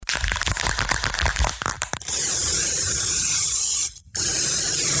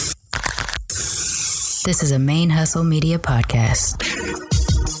This is a Main Hustle Media podcast.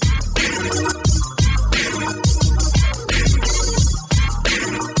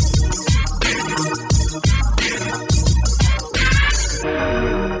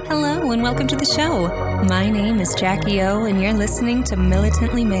 Hello and welcome to the show. My name is Jackie O and you're listening to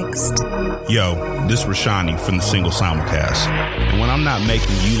Militantly Mixed. Yo, this is Rashani from the Single Simulcast. And when I'm not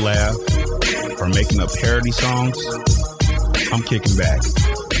making you laugh or making up parody songs, I'm kicking back,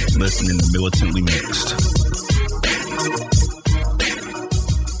 listening to Militantly Mixed.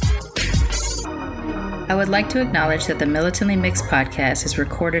 I would like to acknowledge that the Militantly Mixed podcast is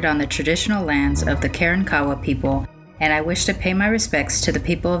recorded on the traditional lands of the Karankawa people, and I wish to pay my respects to the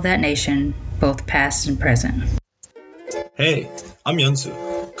people of that nation, both past and present. Hey, I'm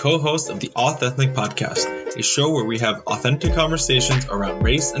Yunsu, co-host of the Auth Ethnic Podcast, a show where we have authentic conversations around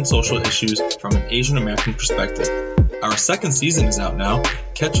race and social issues from an Asian American perspective. Our second season is out now.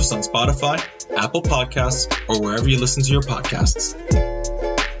 Catch us on Spotify, Apple Podcasts, or wherever you listen to your podcasts.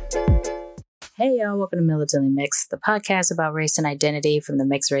 Hey y'all, welcome to Militantly Mixed, the podcast about race and identity from the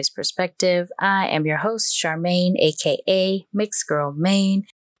mixed race perspective. I am your host, Charmaine, aka Mixed Girl Maine,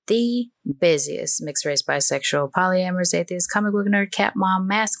 the busiest mixed race, bisexual, polyamorous, atheist, comic book nerd, cat mom,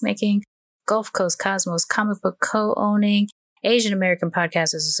 mask making, Gulf Coast Cosmos comic book co-owning, Asian American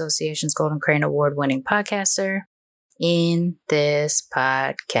Podcasters Association's Golden Crane Award winning podcaster in this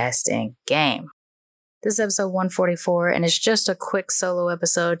podcasting game. This is episode 144, and it's just a quick solo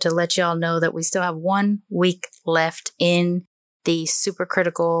episode to let y'all know that we still have 1 week left in the super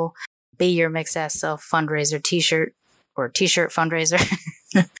critical Be Your Mixed Ass Self fundraiser t-shirt fundraiser.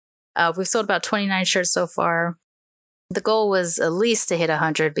 We've sold about 29 shirts so far. The goal was at least to hit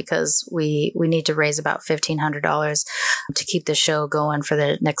 100 because we need to raise about $1,500 to keep the show going for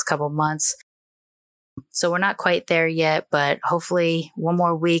the next couple months. So we're not quite there yet, but hopefully 1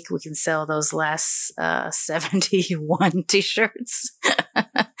 more week we can sell those last 71 t-shirts.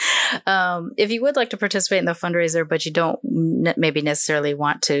 If you would like to participate in the fundraiser, but you don't maybe necessarily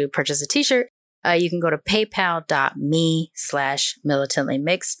want to purchase a t-shirt, you can go to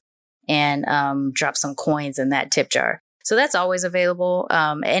paypal.me/militantlymixed and drop some coins in that tip jar. So that's always available.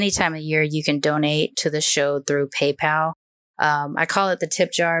 Any time of year you can donate to the show through PayPal. I call it the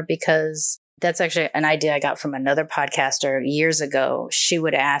tip jar because that's actually an idea I got from another podcaster years ago. She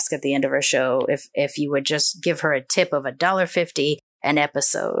would ask at the end of her show if you would just give her a tip of $1.50 an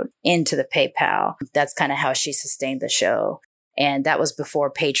episode into the PayPal. That's kind of how she sustained the show. And that was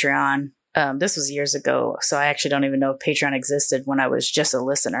before Patreon. This was years ago. So I actually don't even know if Patreon existed when I was just a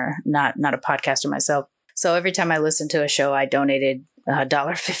listener, not a podcaster myself. So every time I listened to a show, I donated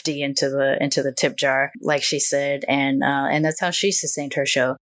 $1.50 into the tip jar, like she said. And that's how she sustained her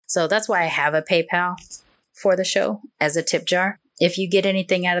show. So that's why I have a PayPal for the show as a tip jar. If you get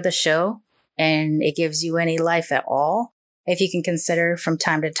anything out of the show and it gives you any life at all, if you can consider from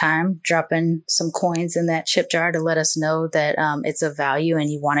time to time dropping some coins in that tip jar to let us know that it's of value and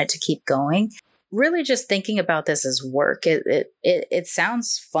you want it to keep going. Really just thinking about this as work. It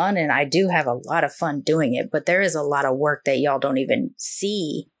sounds fun and I do have a lot of fun doing it, but there is a lot of work that y'all don't even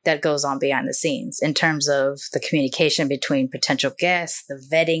see that goes on behind the scenes in terms of the communication between potential guests, the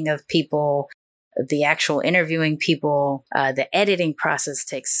vetting of people, the actual interviewing people. The editing process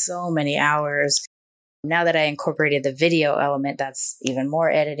takes so many hours. Now that I incorporated the video element, that's even more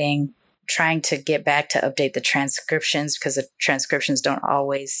editing. Trying to get back to update the transcriptions because the transcriptions don't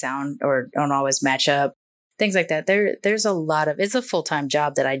always sound or don't always match up. Things like that. There's a lot of, it's a full-time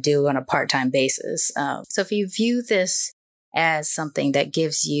job that I do on a part-time basis. So if you view this as something that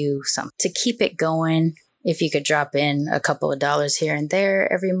gives you something to keep it going, if you could drop in a couple of dollars here and there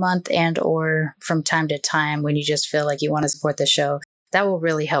every month and or from time to time when you just feel like you want to support the show, that will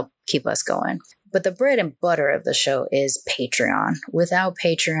really help keep us going. But the bread and butter of the show is Patreon. Without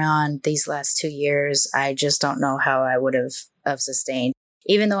Patreon, these last 2 years, I just don't know how I would have sustained.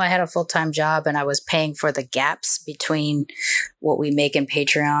 Even though I had a full-time job and I was paying for the gaps between what we make in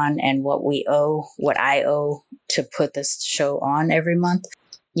Patreon and what I owe to put this show on every month,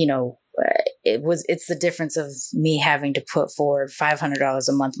 you know, it's the difference of me having to put forward $500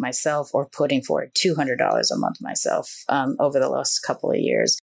 a month myself or putting forward $200 a month myself over the last couple of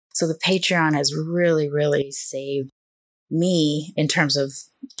years. So the Patreon has really, really saved me in terms of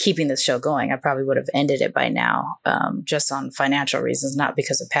keeping this show going. I probably would have ended it by now, just on financial reasons, not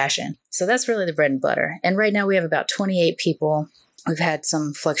because of passion. So that's really the bread and butter. And right now we have about 28 people. We've had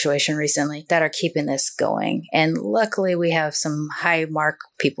some fluctuation recently that are keeping this going. And luckily we have some high mark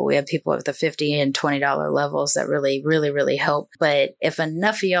people. We have people at the $50 and $20 levels that really, really, really help. But if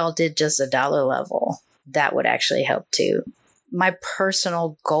enough of y'all did just $1 level, that would actually help too. My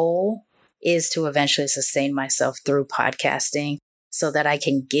personal goal is to eventually sustain myself through podcasting so that I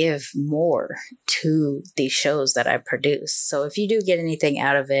can give more to these shows that I produce. So if you do get anything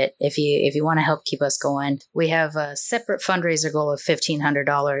out of it, if you want to help keep us going, we have a separate fundraiser goal of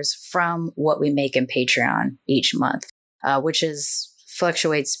 $1,500 from what we make in Patreon each month, which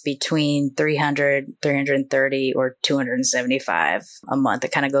fluctuates between 300, 330, or 275 a month.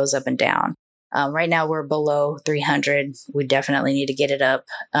 It kind of goes up and down. Right now we're below 300. We definitely need to get it up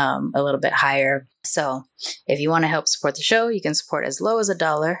a little bit higher. So if you want to help support the show, you can support as low as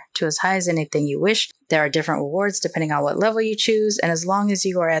 $1 to as high as anything you wish. There are different rewards depending on what level you choose. And as long as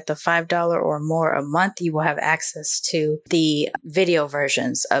you are at the $5 or more a month, you will have access to the video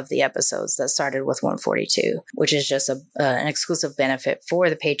versions of the episodes that started with 142, which is just an exclusive benefit for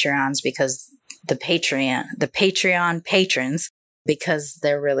the Patreons because the Patreon patrons, because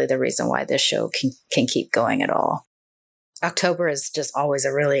they're really the reason why this show can keep going at all. October is just always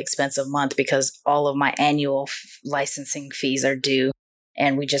a really expensive month because all of my annual licensing fees are due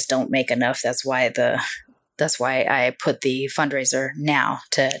and we just don't make enough. That's why I put the fundraiser now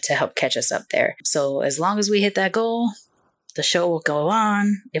to help catch us up there. So as long as we hit that goal, the show will go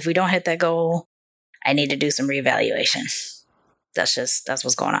on. If we don't hit that goal, I need to do some reevaluation. That's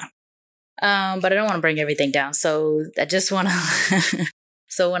what's going on. But I don't want to bring everything down. So I just want to...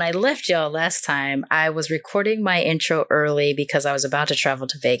 So when I left y'all last time, I was recording my intro early because I was about to travel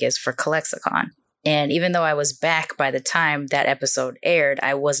to Vegas for CollexiCon. And even though I was back by the time that episode aired,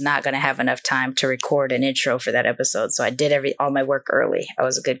 I was not going to have enough time to record an intro for that episode. So I did all my work early. I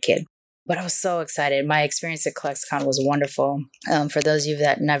was a good kid. But I was so excited. My experience at CollexiCon was wonderful. For those of you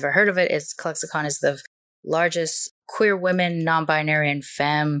that never heard of it, CollexiCon is the largest queer women, non-binary, and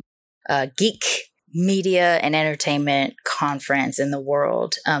femme geek media and entertainment conference in the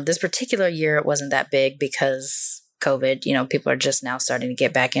world. This particular year, it wasn't that big because COVID, people are just now starting to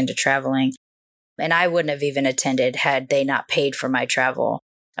get back into traveling. And I wouldn't have even attended had they not paid for my travel.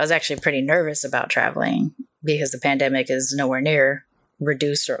 I was actually pretty nervous about traveling because the pandemic is nowhere near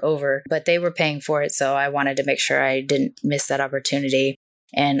reduced or over, but they were paying for it. So I wanted to make sure I didn't miss that opportunity.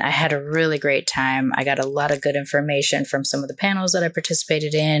 And I had a really great time. I got a lot of good information from some of the panels that I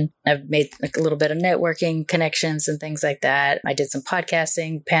participated in. I've made a little bit of networking connections and things like that. I did some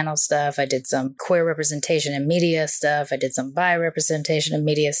podcasting panel stuff. I did some queer representation in media stuff. I did some bi representation in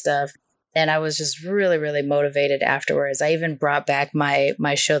media stuff. And I was just really, really motivated afterwards. I even brought back my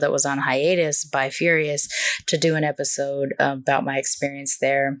show that was on hiatus, Bi Furious, to do an episode about my experience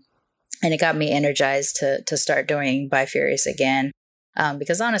there. And it got me energized to start doing Bi Furious again.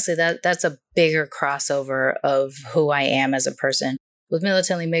 Because honestly, that's a bigger crossover of who I am as a person. With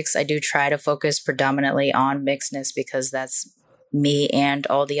Militantly Mixed, I do try to focus predominantly on mixedness because that's me and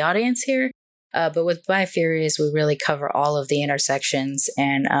all the audience here. But with Bi Furious, we really cover all of the intersections.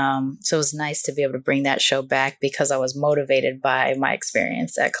 And so it was nice to be able to bring that show back because I was motivated by my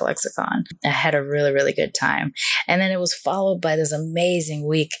experience at CollexiCon. I had a really, really good time. And then it was followed by this amazing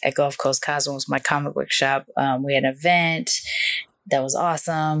week at Gulf Coast Cosmos, my comic book shop. We had an event that was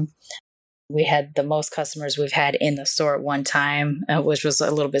awesome. We had the most customers we've had in the store at one time, which was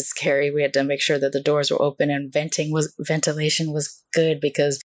a little bit scary. We had to make sure that the doors were open and ventilation was good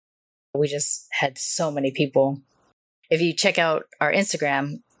because we just had so many people. If you check out our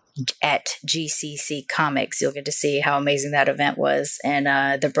Instagram at GCC Comics, you'll get to see how amazing that event was. And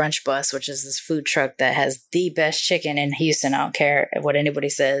the Brunch Bus, which is this food truck that has the best chicken in Houston. I don't care what anybody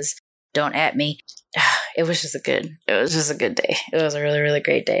says. Don't at me. It was just a good day. It was a really, really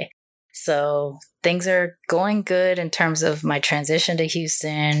great day. So things are going good in terms of my transition to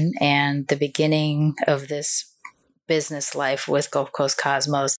Houston and the beginning of this business life with Gulf Coast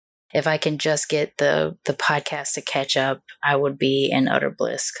Cosmos. If I can just get the podcast to catch up, I would be in utter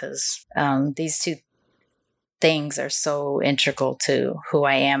bliss because these two things are so integral to who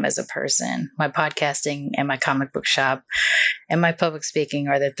I am as a person. My podcasting and my comic book shop and my public speaking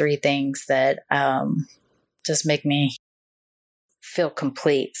are the three things that just make me feel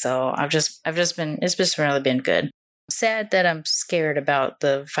complete. So it's just really been good. Sad that I'm scared about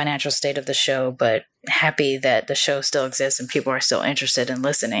the financial state of the show, but happy that the show still exists and people are still interested in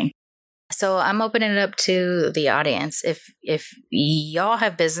listening. So I'm opening it up to the audience. If y'all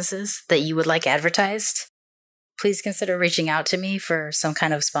have businesses that you would like advertised, please consider reaching out to me for some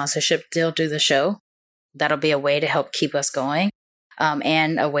kind of sponsorship deal through the show. That'll be a way to help keep us going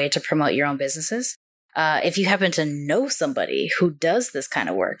and a way to promote your own businesses. If you happen to know somebody who does this kind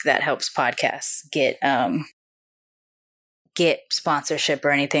of work that helps podcasts get sponsorship or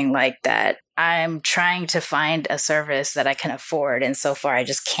anything like that, I'm trying to find a service that I can afford. And so far, I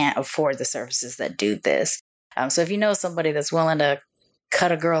just can't afford the services that do this. So if you know somebody that's willing to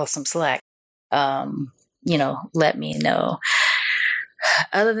cut a girl some slack, let me know.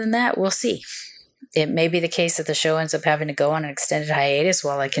 Other than that, we'll see. It may be the case that the show ends up having to go on an extended hiatus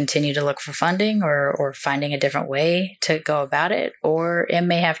while I continue to look for funding or finding a different way to go about it, or it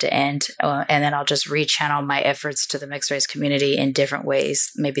may have to end, and then I'll just rechannel my efforts to the mixed race community in different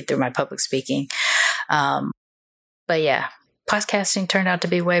ways, maybe through my public speaking. But yeah, podcasting turned out to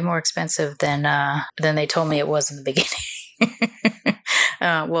be way more expensive than they told me it was in the beginning.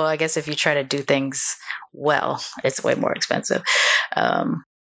 Well, I guess if you try to do things well, it's way more expensive.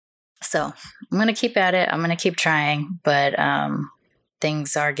 So I'm going to keep at it. I'm going to keep trying, but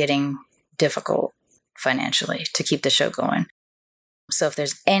things are getting difficult financially to keep the show going. So if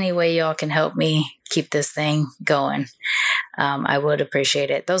there's any way y'all can help me keep this thing going, I would appreciate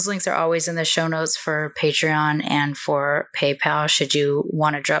it. Those links are always in the show notes for Patreon and for PayPal should you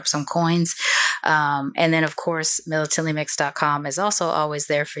want to drop some coins. And then, of course, militantlymixed.com is also always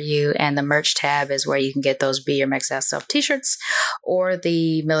there for you. And the merch tab is where you can get those Be Your Mixed Ass Self t-shirts or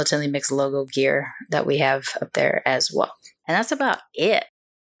the Militantly Mixed logo gear that we have up there as well. And that's about it.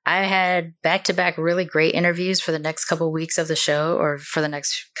 I had back-to-back really great interviews for the next couple of weeks of the show, or for the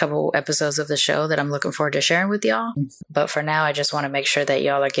next couple episodes of the show that I'm looking forward to sharing with y'all. But for now, I just want to make sure that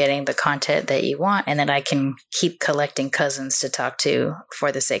y'all are getting the content that you want, and that I can keep collecting cousins to talk to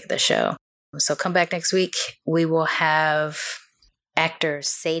for the sake of the show. So come back next week. We will have actor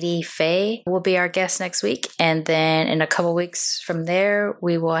Sadie Faye will be our guest next week. And then in a couple weeks from there,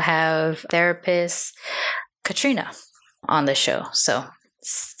 we will have therapist Katrina on the show. So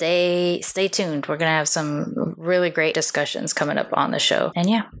stay tuned. We're going to have some really great discussions coming up on the show. And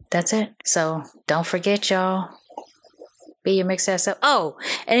yeah, that's it. So don't forget, y'all. Be your mixed ass up. Oh,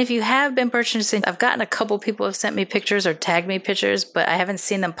 and if you have been purchasing, I've gotten a couple people have sent me pictures or tagged me pictures, but I haven't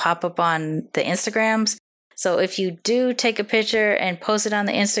seen them pop up on the Instagrams. So if you do take a picture and post it on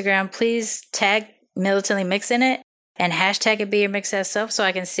the Instagram, please tag Militantly Mixed in it and hashtag it Be Your Mixed Ass Self so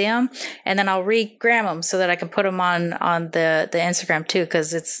I can see them. And then I'll regram them so that I can put them on the Instagram too,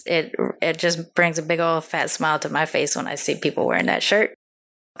 because it just brings a big old fat smile to my face when I see people wearing that shirt.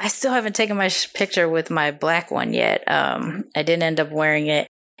 I still haven't taken my picture with my black one yet. I didn't end up wearing it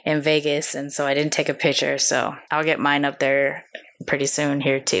in Vegas, and so I didn't take a picture. So I'll get mine up there pretty soon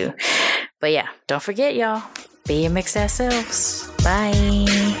here too. But yeah, don't forget, y'all. Be your mixed ass selves. Bye.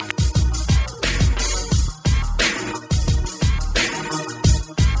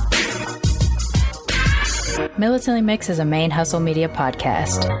 Militantly Mixed is a Main Hustle Media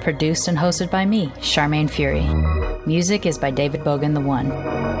podcast, produced and hosted by me, Charmaine Fury. Music is by David Bogan the One.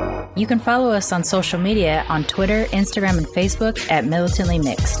 You can follow us on social media on Twitter, Instagram, and Facebook at Militantly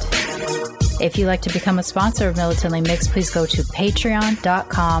Mixed. If you'd like to become a sponsor of Militantly Mixed, please go to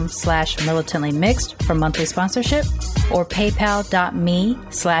patreon.com/militantlymixed for monthly sponsorship or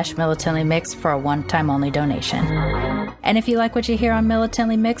paypal.me/militantlymixed for a one-time only donation. And if you like what you hear on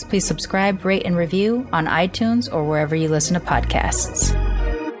Militantly Mixed, please subscribe, rate, and review on iTunes or wherever you listen to podcasts.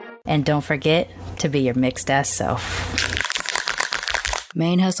 And don't forget to be your mixed ass self.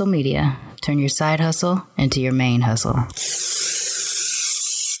 Main Hustle Media. Turn your side hustle into your main hustle.